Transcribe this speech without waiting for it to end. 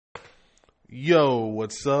Yo,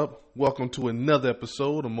 what's up? Welcome to another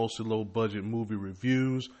episode of Mostly Low Budget Movie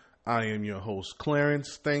Reviews. I am your host,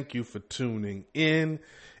 Clarence. Thank you for tuning in.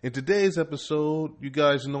 In today's episode, you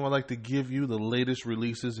guys know I like to give you the latest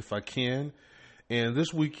releases if I can. And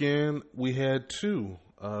this weekend, we had two.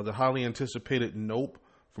 The highly anticipated Nope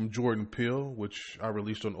from Jordan Peele, which I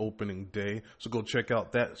released on opening day. So go check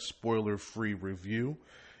out that spoiler-free review.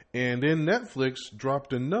 And then Netflix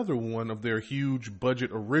dropped another one of their huge budget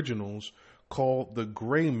originals called The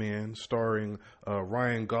Gray Man, starring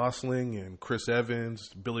Ryan Gosling and Chris Evans.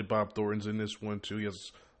 Billy Bob Thornton's in this one too. He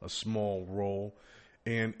has a small role.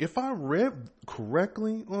 And if I read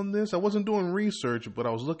correctly on this, I wasn't doing research, but I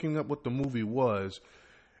was looking up what the movie was.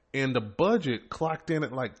 And the budget clocked in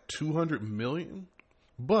at like $200 million.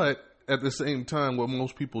 But at the same time, what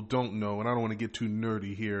most people don't know, and I don't want to get too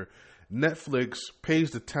nerdy here, Netflix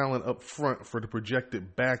pays the talent up front for the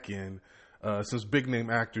projected back end. Since big name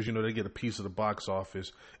actors, they get a piece of the box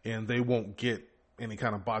office, and they won't get any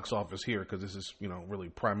kind of box office here because this is, really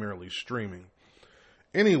primarily streaming.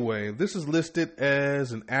 Anyway, this is listed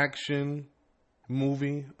as an action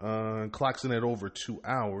movie, clocks in at over 2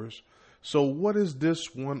 hours. So what is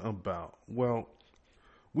this one about? Well,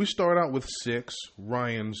 we start out with Six,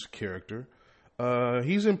 Ryan's character.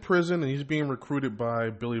 He's in prison and he's being recruited by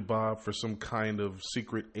Billy Bob for some kind of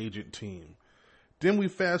secret agent team. Then we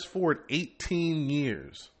fast forward 18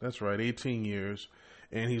 years. That's right, 18 years.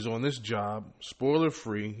 And he's on this job, spoiler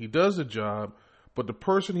free. He does the job, but the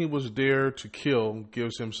person he was there to kill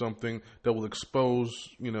gives him something that will expose,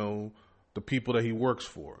 the people that he works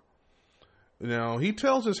for. Now, he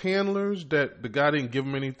tells his handlers that the guy didn't give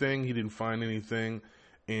him anything. He didn't find anything.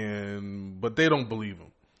 But they don't believe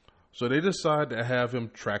him. So they decide to have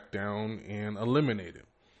him tracked down and eliminated.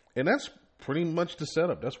 And that's pretty much the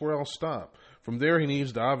setup. That's where I'll stop. From there, he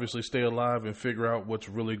needs to obviously stay alive and figure out what's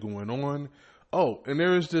really going on. Oh, and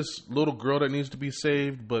there is this little girl that needs to be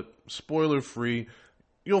saved, but spoiler free.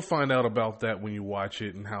 You'll find out about that when you watch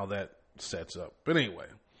it and how that sets up. But anyway,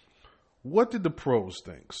 what did the pros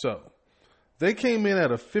think? So, they came in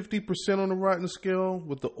at a 50% on the Rotten scale,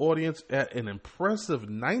 with the audience at an impressive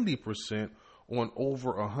 90% on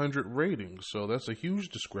over 100 ratings. So that's a huge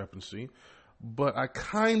discrepancy. But I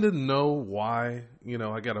kind of know why.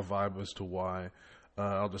 I got a vibe as to why.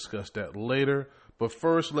 I'll discuss that later. But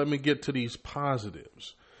first, let me get to these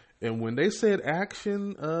positives. And when they said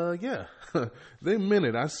action, they meant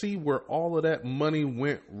it. I see where all of that money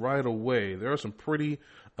went right away. There are some pretty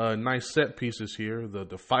nice set pieces here.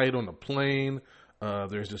 The fight on the plane.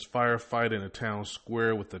 There's this firefight in a town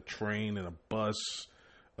square with a train and a bus.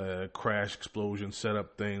 Crash explosion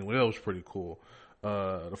setup thing. Well, that was pretty cool.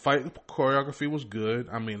 The fight choreography was good.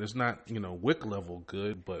 I mean, it's not, Wick level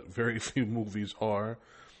good, but very few movies are.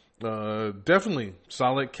 Definitely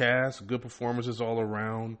solid cast, good performances all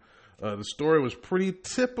around. The story was pretty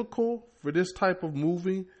typical for this type of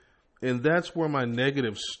movie, and that's where my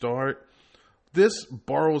negatives start. This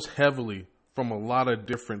borrows heavily from a lot of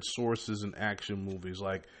different sources in action movies,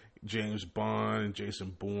 like James Bond and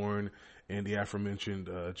Jason Bourne and the aforementioned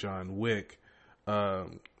John Wick.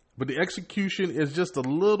 But the execution is just a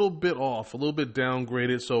little bit off, a little bit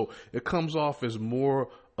downgraded, so it comes off as more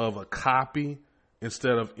of a copy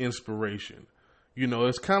instead of inspiration.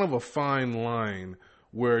 It's kind of a fine line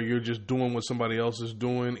where you're just doing what somebody else is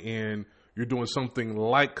doing and you're doing something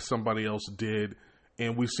like somebody else did,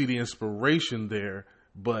 and we see the inspiration there,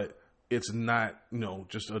 but it's not,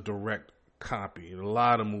 just a direct copy. A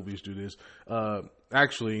lot of movies do this.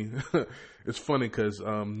 Actually, it's funny because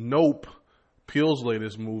Nope, Peele's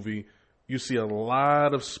latest movie, you see a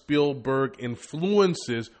lot of Spielberg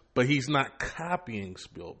influences, but he's not copying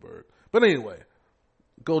Spielberg. But anyway,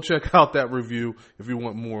 go check out that review if you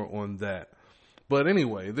want more on that. But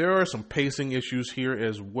anyway, there are some pacing issues here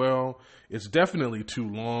as well. It's definitely too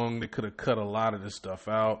long. They could have cut a lot of this stuff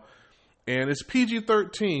out. And it's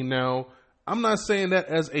PG-13. Now, I'm not saying that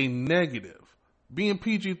as a negative. Being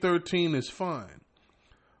PG-13 is fine.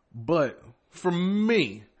 But for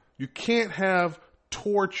me, you can't have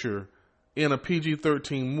torture in a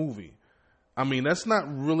PG-13 movie. I mean, that's not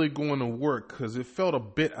really going to work because it felt a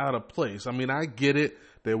bit out of place. I mean, I get it.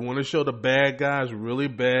 They want to show the bad guy's really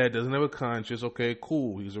bad, doesn't have a conscience. Okay,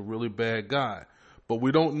 cool. He's a really bad guy. But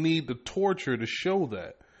we don't need the torture to show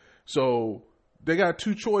that. So they got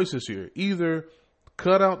two choices here. Either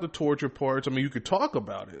cut out the torture parts. I mean, you could talk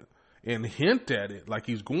about it and hint at it like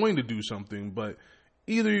he's going to do something, but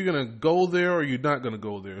either you're going to go there or you're not going to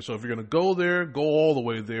go there. So if you're going to go there, go all the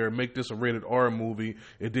way there, make this a rated R movie,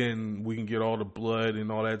 and then we can get all the blood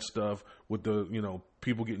and all that stuff with the,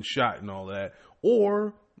 people getting shot and all that.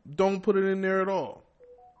 Or don't put it in there at all.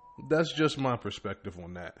 That's just my perspective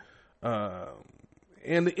on that.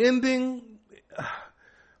 And the ending,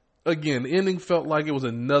 again, the ending felt like it was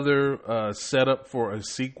another setup for a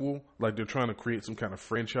sequel, like they're trying to create some kind of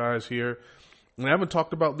franchise here. And I haven't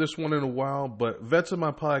talked about this one in a while, but vets of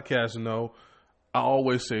my podcast know I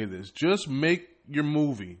always say this: just make your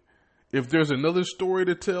movie. If there's another story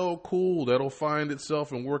to tell, cool, that'll find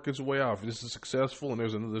itself and work its way out. If this is successful and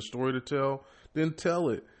there's another story to tell, then tell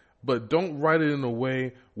it. But don't write it in a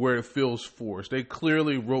way where it feels forced. They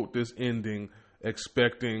clearly wrote this ending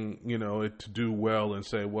expecting, it to do well and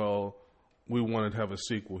say, well, we wanted to have a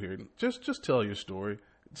sequel here. Just tell your story.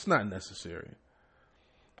 It's not necessary.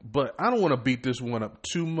 But I don't want to beat this one up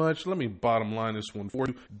too much. Let me bottom line this one for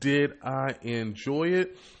you. Did I enjoy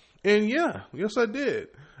it? And yes, I did.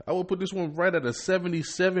 I will put this one right at a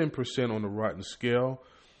 77% on the Rotten scale.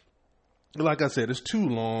 Like I said, it's too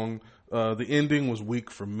long. The ending was weak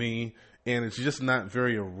for me, and it's just not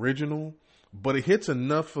very original. But it hits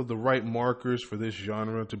enough of the right markers for this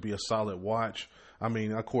genre to be a solid watch. I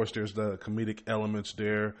mean, of course, there's the comedic elements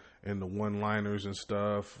there and the one-liners and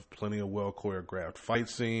stuff. Plenty of well-choreographed fight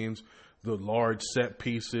scenes, the large set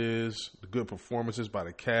pieces, the good performances by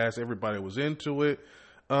the cast. Everybody was into it.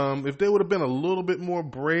 If they would have been a little bit more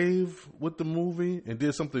brave with the movie and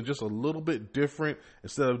did something just a little bit different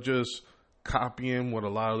instead of just copying what a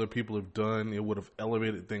lot of other people have done, it would have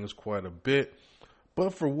elevated things quite a bit.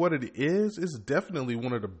 But for what it is, it's definitely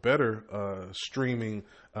one of the better streaming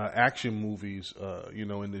action movies,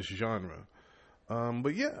 in this genre.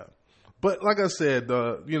 But like I said,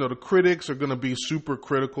 the critics are going to be super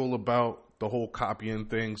critical about the whole copying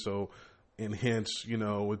thing. So, and hence,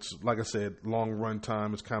 it's like I said, long run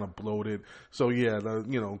time. It's kind of bloated. So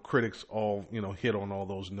critics all hit on all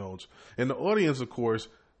those notes, and the audience, of course.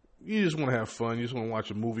 You just want to have fun. You just want to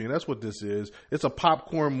watch a movie, and that's what this is. It's a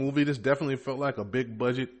popcorn movie. This definitely felt like a big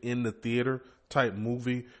budget in the theater type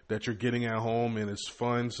movie that you're getting at home, and it's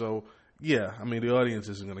fun. So, the audience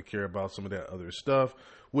isn't going to care about some of that other stuff,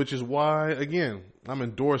 which is why, again, I'm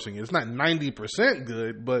endorsing it. It's not 90%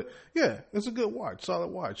 good, but it's a good watch,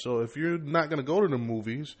 solid watch. So if you're not going to go to the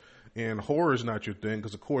movies and horror is not your thing,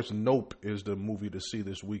 because, of course, Nope is the movie to see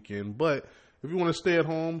this weekend, but if you want to stay at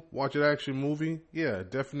home, watch an action movie,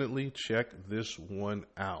 definitely check this one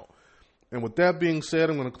out. And with that being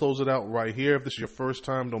said, I'm going to close it out right here. If this is your first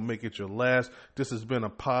time, don't make it your last. This has been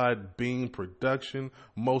a Podbean production,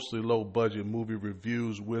 mostly low-budget movie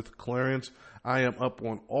reviews with Clarence. I am up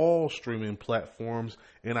on all streaming platforms,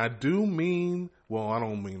 and I don't mean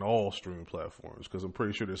all streaming platforms, because I'm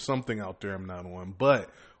pretty sure there's something out there I'm not on, but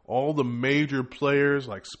all the major players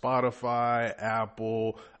like Spotify,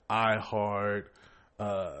 Apple, iHeart,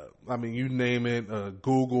 you name it,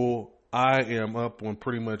 Google. I am up on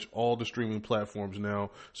pretty much all the streaming platforms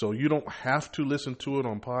now, so you don't have to listen to it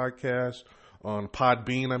on podcast, on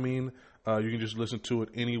Podbean. You can just listen to it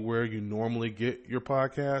anywhere you normally get your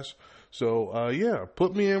podcast. So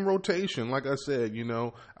put me in rotation. Like I said,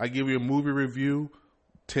 I give you a movie review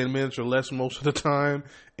 10 minutes or less most of the time,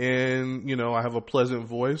 and I have a pleasant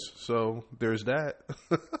voice, so there's that.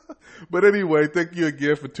 But anyway, thank you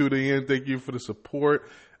again for tuning in. Thank you for the support.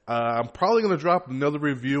 I'm probably going to drop another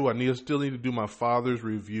review. I still need to do my father's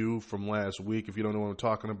review from last week. If you don't know what I'm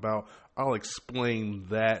talking about, I'll explain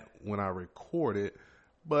that when I record it.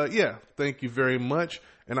 But thank you very much,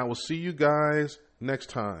 and I will see you guys next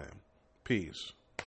time. Peace.